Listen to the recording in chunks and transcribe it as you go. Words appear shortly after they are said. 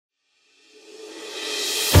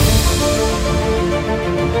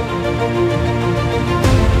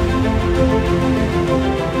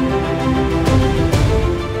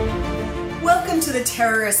Welcome to the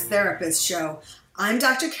Terrorist Therapist Show. I'm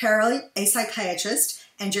Dr. Carol, a psychiatrist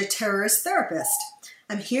and your terrorist therapist.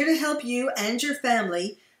 I'm here to help you and your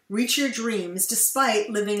family reach your dreams despite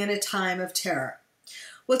living in a time of terror.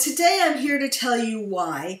 Well, today I'm here to tell you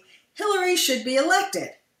why Hillary should be elected.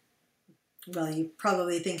 Well, you're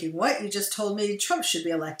probably thinking, what? You just told me Trump should be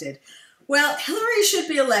elected. Well, Hillary should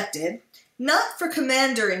be elected not for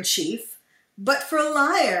commander-in-chief, but for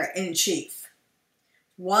liar-in-chief.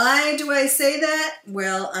 Why do I say that?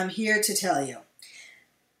 Well, I'm here to tell you.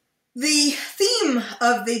 The theme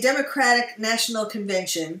of the Democratic National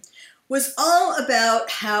Convention was all about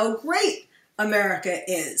how great America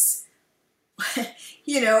is.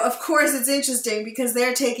 Of course, it's interesting because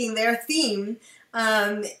they're taking their theme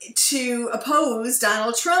to oppose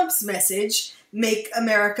Donald Trump's message, make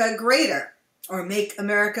America greater, or make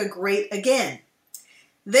America great again.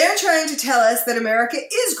 They're trying to tell us that America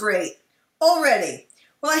is great already.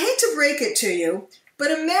 Well, I hate to break it to you,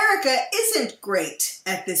 but America isn't great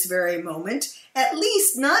at this very moment, at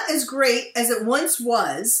least not as great as it once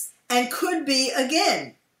was and could be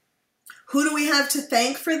again. Who do we have to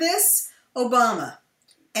thank for this? Obama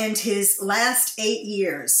and his last 8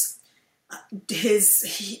 years.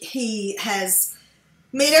 He has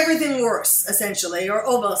made everything worse, essentially, or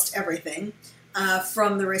almost everything,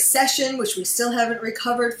 from the recession, which we still haven't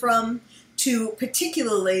recovered from, to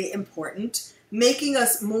particularly important, making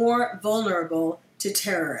us more vulnerable to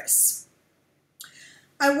terrorists.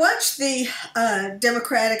 I watched the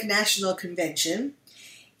Democratic National Convention,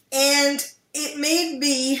 and it made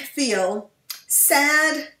me feel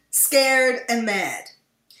sad, scared, and mad.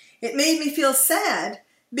 It made me feel sad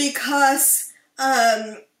because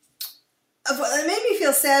it made me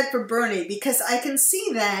feel sad for Bernie, because I can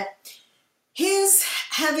see that his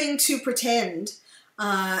having to pretend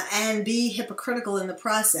and be hypocritical in the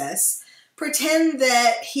process, pretend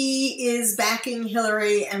that he is backing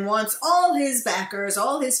Hillary and wants all his backers,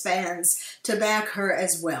 all his fans to back her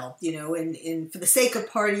as well, for the sake of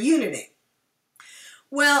party unity.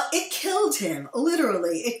 Well, it killed him,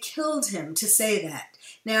 literally, it killed him to say that.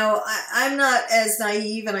 Now, I'm not as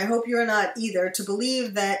naive, and I hope you're not either, to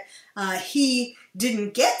believe that he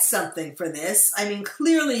didn't get something for this. I mean,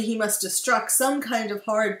 clearly he must have struck some kind of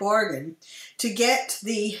hard bargain to get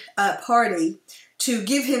the party to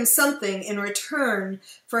give him something in return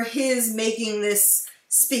for his making this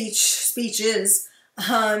speeches,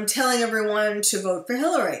 telling everyone to vote for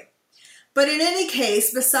Hillary. But in any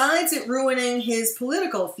case, besides it ruining his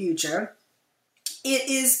political future, it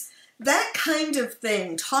is that kind of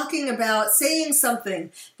thing, talking about saying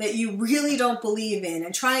something that you really don't believe in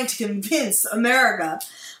and trying to convince America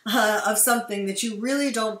of something that you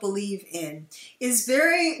really don't believe in, is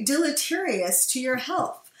very deleterious to your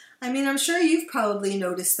health. I mean, I'm sure you've probably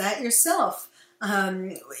noticed that yourself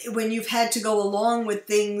when you've had to go along with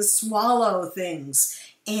things, swallow things,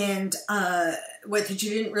 and what that you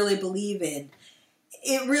didn't really believe in.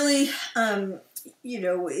 It really,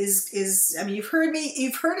 you've heard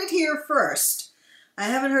it here first. I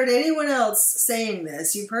haven't heard anyone else saying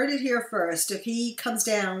this. You've heard it here first. If he comes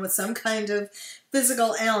down with some kind of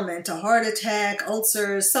physical ailment, a heart attack,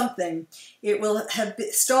 ulcers, something, it will have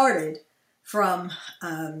started from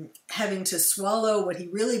having to swallow what he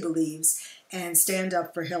really believes and stand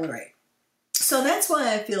up for Hillary. So that's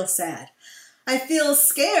why I feel sad. I feel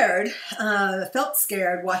scared, felt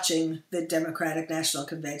scared watching the Democratic National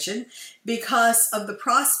Convention because of the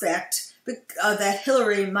prospect that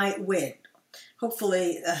Hillary might win.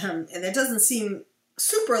 Hopefully, and it doesn't seem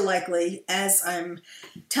super likely as I'm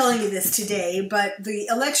telling you this today, but the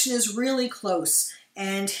election is really close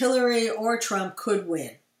and Hillary or Trump could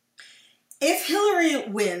win. If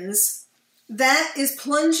Hillary wins, that is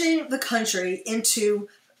plunging the country into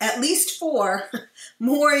at least 4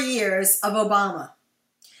 more years of Obama.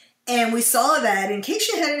 And we saw that, in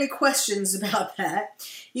case you had any questions about that,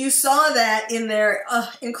 you saw that in their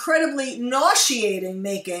incredibly nauseating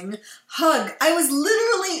making hug. I was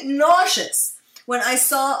literally nauseous when I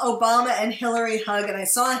saw Obama and Hillary hug, and I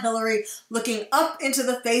saw Hillary looking up into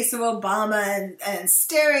the face of Obama and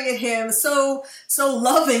staring at him so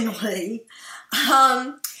lovingly,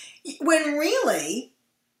 when really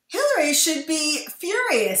Hillary should be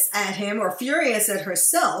furious at him or furious at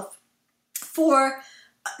herself for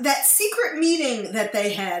that secret meeting that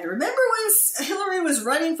they had. Remember when Hillary was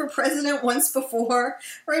running for president once before?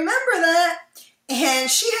 Remember that? And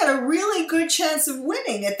she had a really good chance of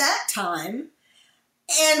winning at that time.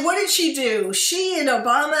 And what did she do? She and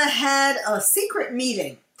Obama had a secret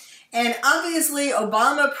meeting. And obviously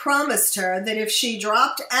Obama promised her that if she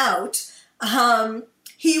dropped out,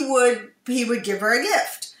 he would give her a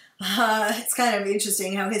gift. It's kind of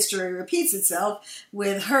interesting how history repeats itself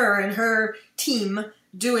with her and her team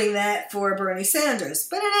doing that for Bernie Sanders.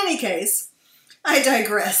 But in any case, I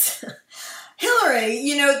digress. Hillary,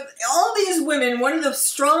 you know, all these women, one of the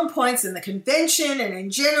strong points in the convention and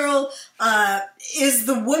in general is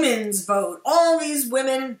the women's vote. All these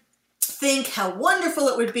women think how wonderful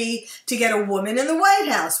it would be to get a woman in the White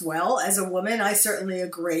House. Well, as a woman, I certainly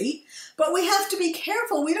agree. But we have to be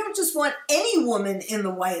careful. We don't just want any woman in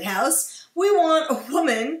the White House. We want a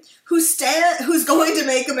woman who's going to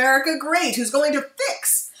make America great, who's going to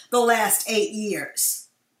fix the last 8 years.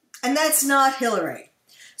 And that's not Hillary.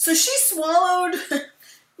 So she swallowed,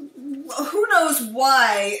 who knows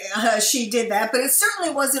why she did that, but it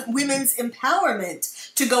certainly wasn't women's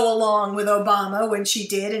empowerment to go along with Obama when she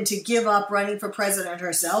did and to give up running for president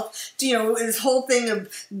herself. You know, this whole thing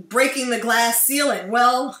of breaking the glass ceiling.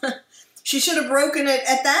 Well, she should have broken it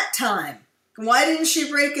at that time. Why didn't she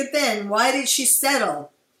break it then? Why did she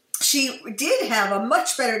settle? She did have a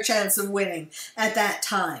much better chance of winning at that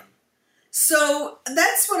time. So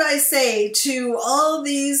that's what I say to all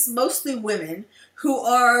these mostly women who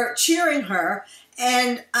are cheering her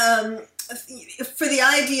and for the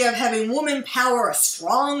idea of having woman power, a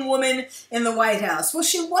strong woman in the White House. Well,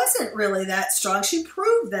 she wasn't really that strong. She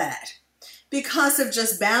proved that because of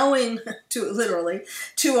just bowing literally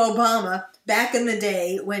to Obama back in the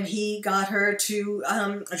day when he got her to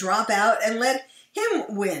drop out and let him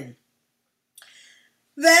win.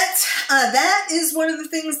 That is one of the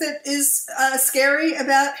things that is scary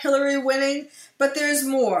about Hillary winning, but there's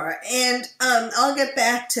more, and I'll get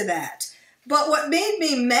back to that. But what made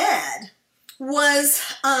me mad was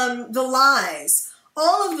the lies,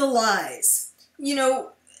 all of the lies. You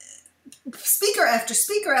know, speaker after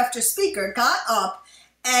speaker after speaker got up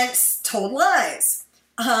and told lies,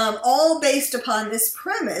 all based upon this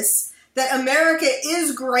premise that America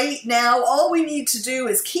is great now. All we need to do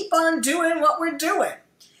is keep on doing what we're doing.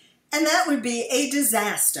 And that would be a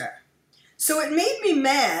disaster. So it made me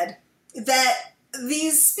mad that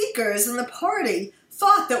these speakers in the party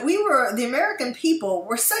thought that the American people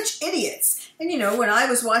were such idiots. And you know, when I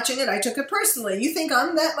was watching it, I took it personally. You think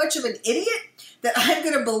I'm that much of an idiot? That I'm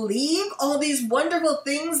going to believe all these wonderful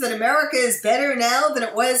things that America is better now than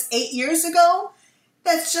it was 8 years ago?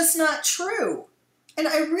 That's just not true. And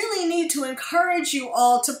I really need to encourage you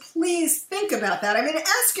all to please think about that. I mean,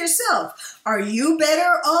 ask yourself, are you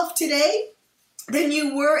better off today than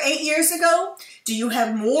you were 8 years ago? Do you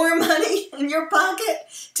have more money in your pocket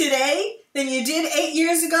today than you did 8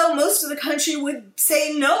 years ago? Most of the country would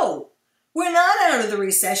say no. We're not out of the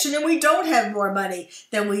recession and we don't have more money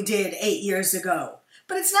than we did 8 years ago.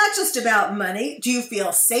 But it's not just about money. Do you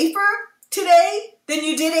feel safer today than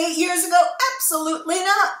you did 8 years ago? Absolutely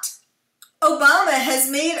not. Obama has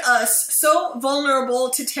made us so vulnerable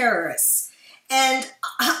to terrorists. And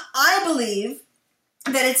I believe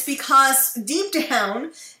that it's because deep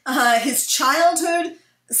down, his childhood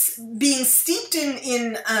being steeped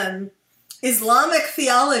in Islamic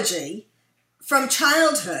theology from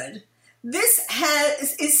childhood, this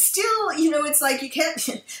is still, you know, it's like you can't,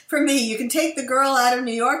 for me, you can take the girl out of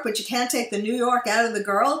New York, but you can't take the New York out of the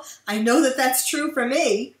girl. I know that that's true for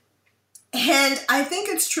me. And I think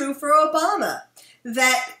it's true for Obama,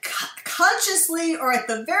 that consciously, or at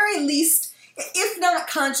the very least, if not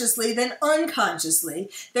consciously, then unconsciously,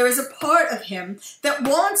 there is a part of him that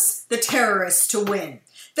wants the terrorists to win,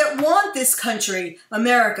 that want this country,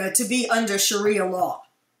 America, to be under Sharia law.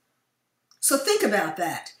 So think about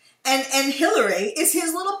that. And Hillary is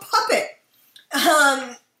his little puppet.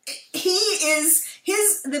 He is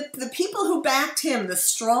the people who backed him, the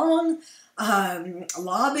strong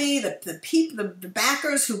lobby, the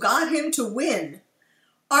backers who got him to win,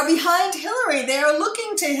 are behind Hillary. They are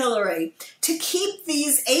looking to Hillary to keep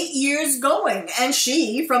these 8 years going. And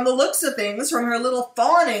she, from the looks of things, from her little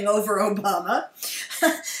fawning over Obama,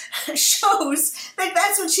 shows that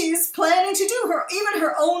that's what she's planning to do. Even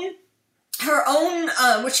her own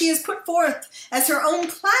what she has put forth as her own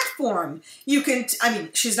platform.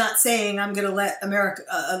 She's not saying I'm going to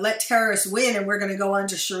let terrorists win and we're going to go on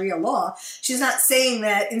to Sharia law. She's not saying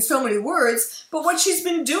that in so many words, but what she's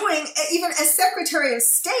been doing, even as Secretary of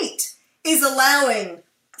State, is allowing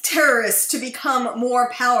terrorists to become more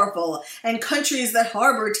powerful and countries that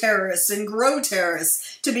harbor terrorists and grow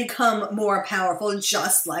terrorists to become more powerful,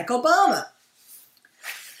 just like Obama.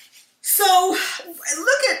 So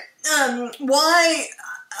look at why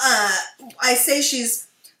I say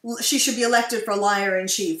she should be elected for liar in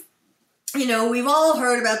chief. You know, we've all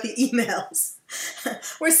heard about the emails.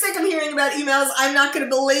 We're sick of hearing about emails. I'm not going to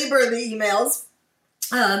belabor the emails.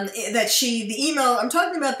 the email, I'm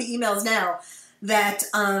talking about the emails now, that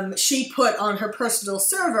she put on her personal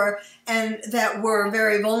server and that were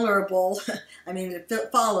very vulnerable. I mean, it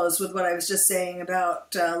follows with what I was just saying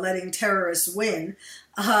about letting terrorists win,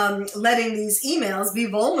 letting these emails be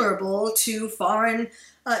vulnerable to foreign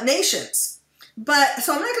nations. But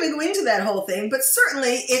so I'm not going to go into that whole thing, but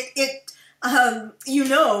certainly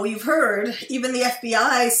you've heard, even the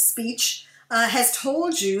FBI speech has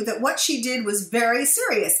told you that what she did was very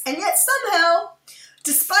serious. And yet somehow,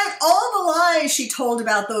 despite all the lies she told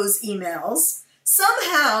about those emails,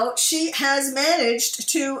 somehow she has managed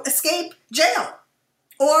to escape jail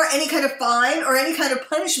or any kind of fine or any kind of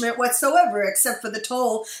punishment whatsoever, except for the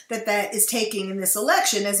toll that is taking in this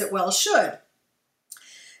election, as it well should.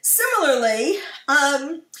 Similarly,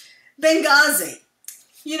 Benghazi.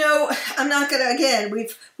 I'm not going to, again,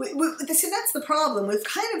 see, that's the problem. We've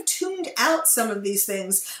kind of tuned out some of these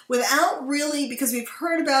things without really, because we've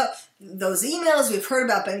heard about those emails, we've heard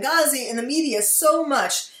about Benghazi in the media so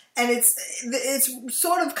much, and it's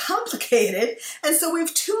sort of complicated, and so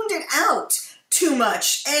we've tuned it out too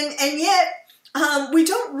much, and yet we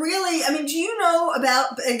don't really, do you know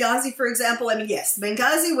about Benghazi, for example? Yes,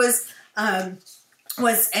 Benghazi was an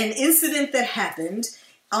incident that happened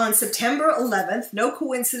on September 11th, no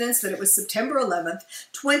coincidence that it was September 11th,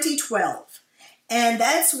 2012. And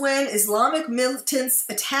that's when Islamic militants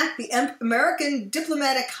attacked the American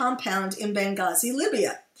diplomatic compound in Benghazi,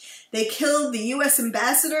 Libya. They killed the U.S.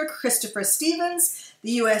 ambassador, Christopher Stevens,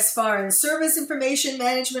 the U.S. Foreign Service Information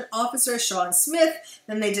Management Officer, Sean Smith.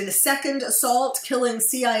 Then they did a second assault, killing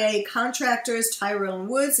CIA contractors, Tyrone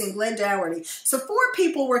Woods and Glenn Dougherty. So 4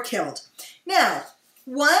 people were killed. Now,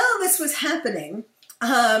 while this was happening,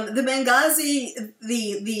 the Benghazi,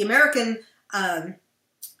 the American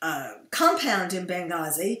compound in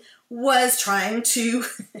Benghazi was trying to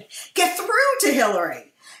get through to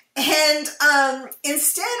Hillary. And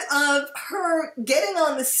instead of her getting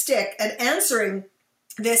on the stick and answering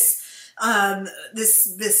this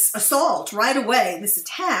assault right away, this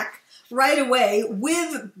attack right away,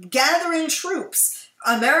 with gathering troops,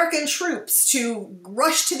 American troops, to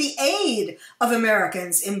rush to the aid of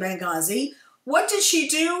Americans in Benghazi, what did she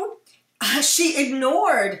do? She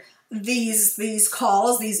ignored these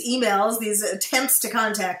calls, these emails, these attempts to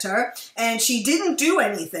contact her, and she didn't do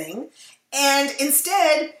anything. And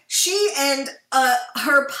instead, she and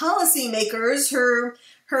her policymakers,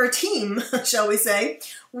 her team, shall we say,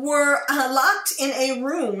 were locked in a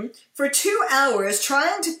room for 2 hours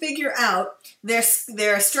trying to figure out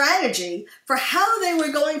their strategy for how they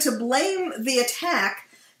were going to blame the attack,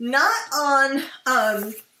 not on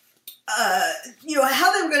how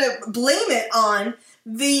they were going to blame it on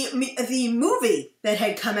the movie that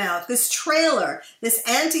had come out, this trailer, this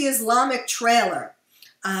anti-Islamic trailer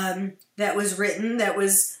that was written, that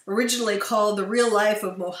was originally called The Real Life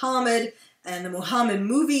of Muhammad, and the Muhammad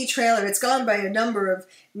movie trailer. It's gone by a number of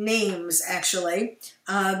names, actually.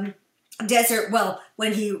 When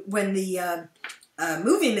the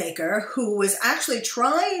movie maker, who was actually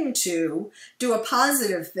trying to do a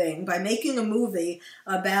positive thing by making a movie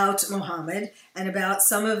about Muhammad and about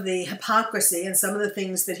some of the hypocrisy and some of the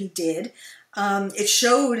things that he did. It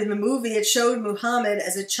showed in the movie, it showed Muhammad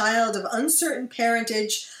as a child of uncertain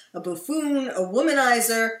parentage, a buffoon, a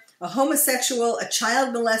womanizer, a homosexual, a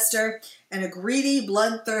child molester, and a greedy,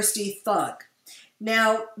 bloodthirsty thug.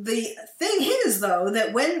 Now, the thing is, though,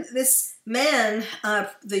 that when this man,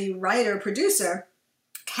 the writer, producer,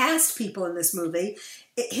 cast people in this movie,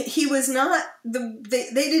 he was not,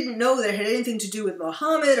 they didn't know that it had anything to do with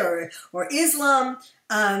Muhammad or Islam.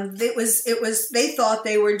 They thought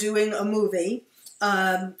they were doing a movie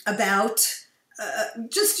about,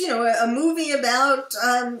 a movie about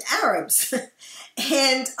Arabs.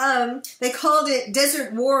 And they called it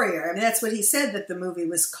Desert Warrior. That's what he said that the movie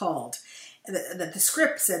was called. That the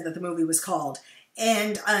script said that the movie was called.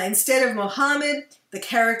 And instead of Muhammad, the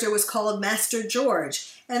character was called Master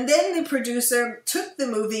George. And then the producer took the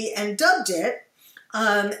movie and dubbed it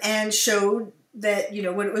and showed that,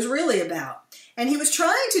 what it was really about. And he was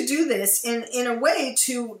trying to do this in a way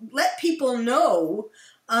to let people know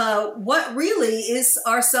what really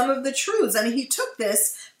are some of the truths. He took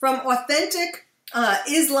this from authentic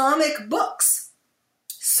Islamic books.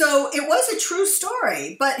 So it was a true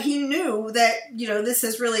story, but he knew that, this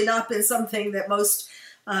has really not been something that most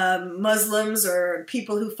Muslims or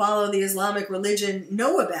people who follow the Islamic religion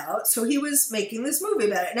know about. So he was making this movie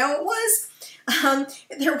about it. Now it was a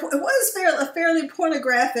fairly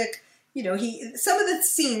pornographic, some of the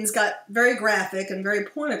scenes got very graphic and very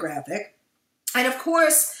pornographic. And of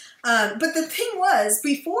course, But the thing was,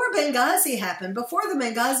 before Benghazi happened, before the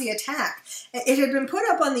Benghazi attack, it had been put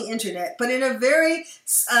up on the internet, but in a very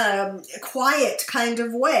quiet kind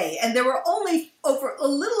of way. And there were only a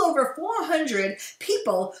little over 400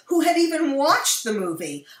 people who had even watched the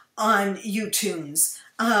movie on YouTunes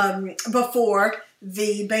before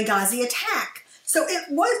the Benghazi attack. So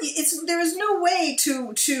there is no way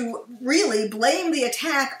to really blame the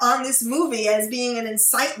attack on this movie as being an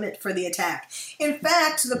incitement for the attack. In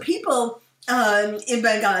fact, the people in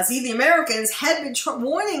Benghazi, the Americans, had been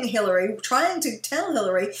warning Hillary, trying to tell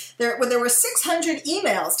Hillary, there were 600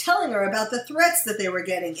 emails telling her about the threats that they were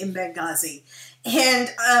getting in Benghazi.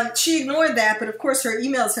 And she ignored that, but of course her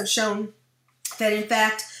emails have shown that, in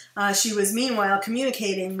fact, she was meanwhile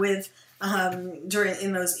communicating with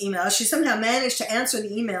in those emails. She somehow managed to answer the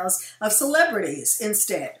emails of celebrities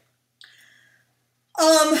instead.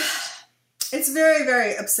 It's very,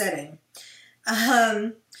 very upsetting.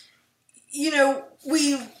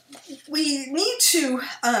 We need to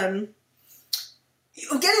I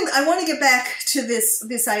want to get back to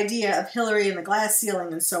this idea of Hillary and the glass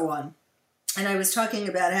ceiling and so on. And I was talking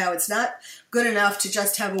about how it's not good enough to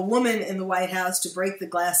just have a woman in the White House to break the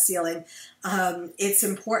glass ceiling. It's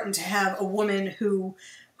important to have a woman who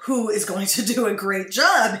is going to do a great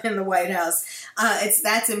job in the White House.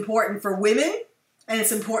 That's important for women, and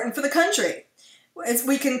it's important for the country.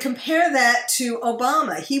 We can compare that to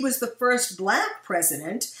Obama. He was the first black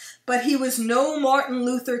president, but he was no Martin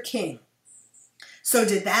Luther King. So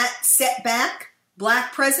did that set back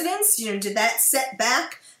black presidents? Did that set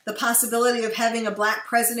back the possibility of having a black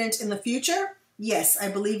president in the future? Yes, I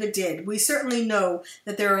believe it did. We certainly know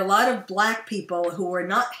that there are a lot of black people who were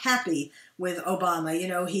not happy with Obama.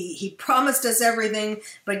 He promised us everything,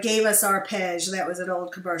 but gave us arpege. That was an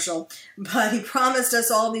old commercial. But he promised us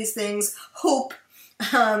all these things, hope,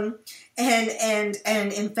 and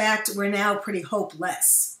in fact, we're now pretty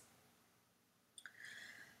hopeless.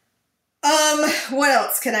 What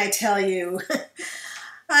else can I tell you?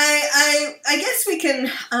 I guess we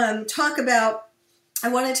can talk about. I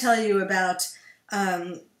want to tell you about.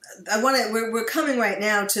 We're coming right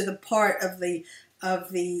now to the part of the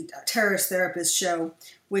Terrorist Therapist show,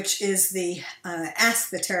 which is the Ask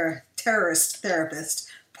the Terrorist Therapist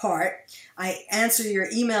part. I answer your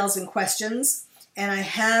emails and questions, and I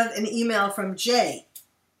have an email from Jay,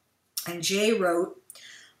 and Jay wrote,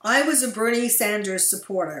 "I was a Bernie Sanders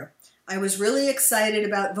supporter. I was really excited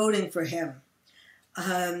about voting for him.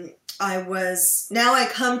 Now I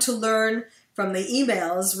come to learn from the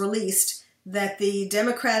emails released that the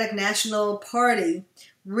Democratic National Party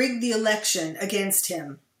rigged the election against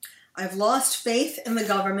him. I've lost faith in the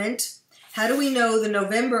government. How do we know the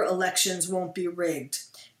November elections won't be rigged?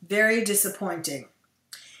 Very disappointing."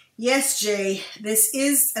 Yes, Jay, this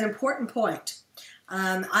is an important point.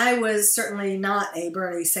 I was certainly not a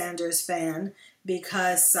Bernie Sanders fan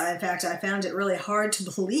because, in fact, I found it really hard to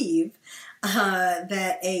believe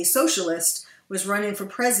that a socialist was running for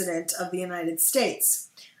president of the United States.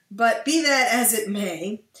 But be that as it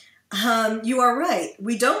may, you are right.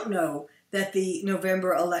 We don't know that the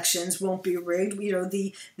November elections won't be rigged.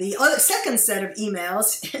 The other second set of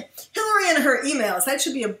emails, Hillary and her emails, that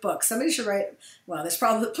should be a book. Somebody should write, well, there's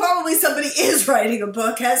probably somebody is writing a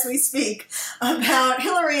book as we speak about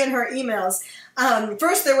Hillary and her emails.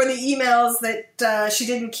 First, there were the emails that she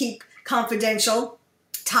didn't keep confidential,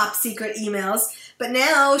 top secret emails, but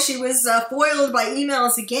now she was foiled by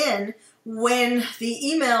emails again when the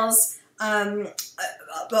emails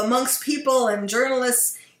amongst people and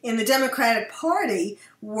journalists in the Democratic Party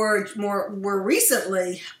were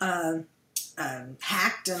recently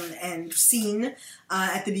hacked and seen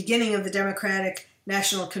at the beginning of the Democratic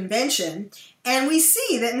National Convention, and we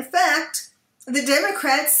see that in fact the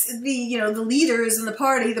Democrats, the leaders in the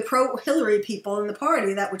party, the pro-Hillary people in the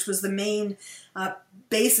party, that which was the main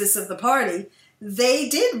basis of the party, they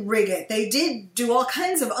did rig it. They did do all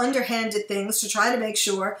kinds of underhanded things to try to make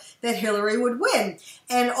sure that Hillary would win.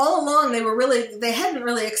 And all along, they hadn't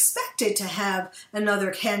really expected to have another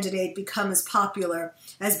candidate become as popular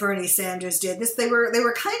as Bernie Sanders did. They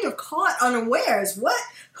were kind of caught unawares. What?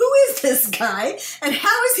 Who is this guy? And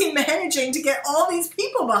how is he managing to get all these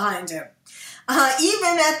people behind him?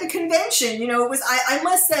 Even at the convention, it was. I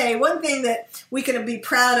must say, one thing that we can be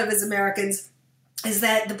proud of as Americans is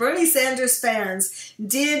that the Bernie Sanders fans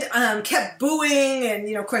kept booing,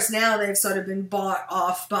 and of course now they've sort of been bought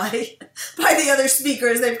off by the other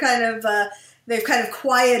speakers. They've kind of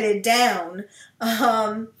quieted down.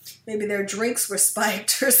 Maybe their drinks were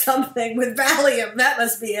spiked or something with Valium. That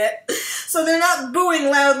must be it. So they're not booing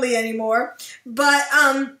loudly anymore. But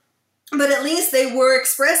But at least they were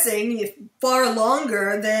expressing far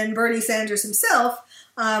longer than Bernie Sanders himself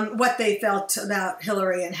what they felt about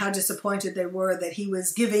Hillary and how disappointed they were that he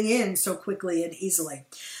was giving in so quickly and easily.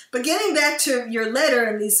 But getting back to your letter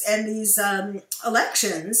and these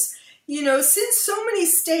elections, since so many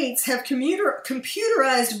states have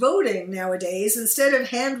computerized voting nowadays instead of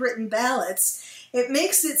handwritten ballots, it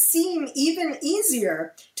makes it seem even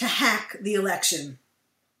easier to hack the election.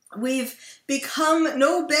 We've become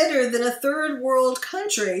no better than a third world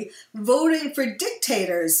country voting for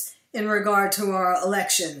dictators in regard to our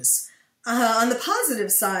elections. On the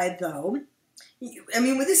positive side, though,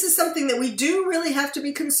 this is something that we do really have to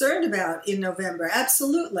be concerned about in November,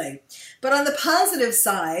 absolutely. But on the positive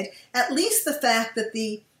side, at least the fact that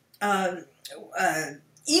the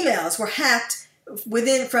emails were hacked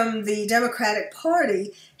from the Democratic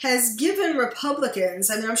Party has given Republicans,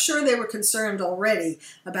 I'm sure they were concerned already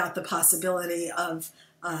about the possibility of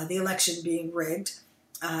the election being rigged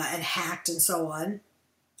and hacked and so on.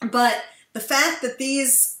 But the fact that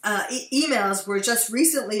these emails were just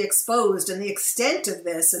recently exposed and the extent of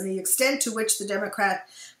this and the extent to which the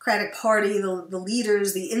Democratic Party, the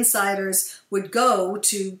leaders, the insiders would go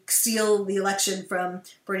to steal the election from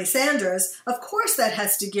Bernie Sanders, of course that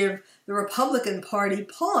has to give the Republican Party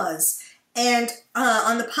pause. And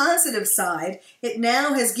on the positive side, it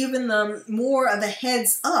now has given them more of a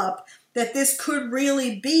heads up that this could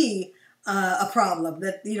really be a problem,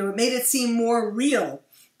 that it made it seem more real.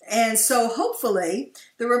 And so hopefully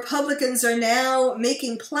the Republicans are now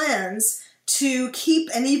making plans to keep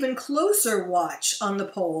an even closer watch on the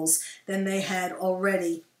polls than they had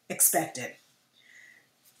already expected.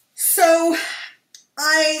 So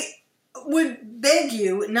I would beg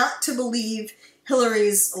you not to believe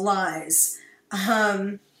Hillary's lies.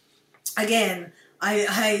 Again,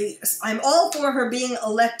 I'm all for her being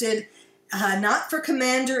elected, not for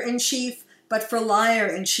commander-in-chief, but for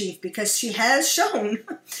liar-in-chief, because she has shown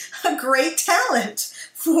a great talent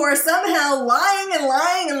for somehow lying and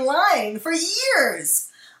lying and lying for years,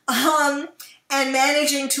 and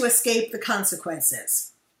managing to escape the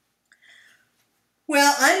consequences.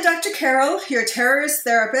 Well, I'm Dr. Carol, your terrorist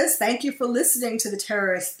therapist. Thank you for listening to the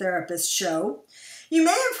Terrorist Therapist Show. You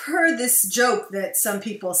may have heard this joke that some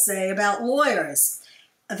people say about lawyers.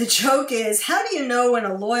 The joke is, how do you know when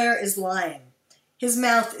a lawyer is lying? His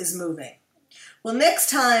mouth is moving. Well, next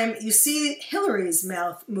time you see Hillary's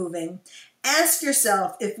mouth moving, ask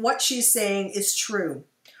yourself if what she's saying is true.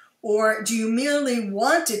 Or do you merely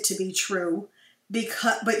want it to be true,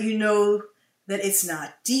 but you know that it's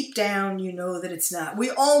not? Deep down, you know that it's not. We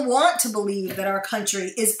all want to believe that our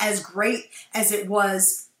country is as great as it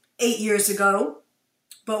was 8 years ago,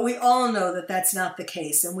 but we all know that that's not the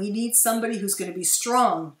case. And we need somebody who's going to be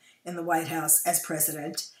strong in the White House as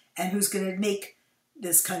president and who's going to make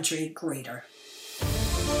this country greater.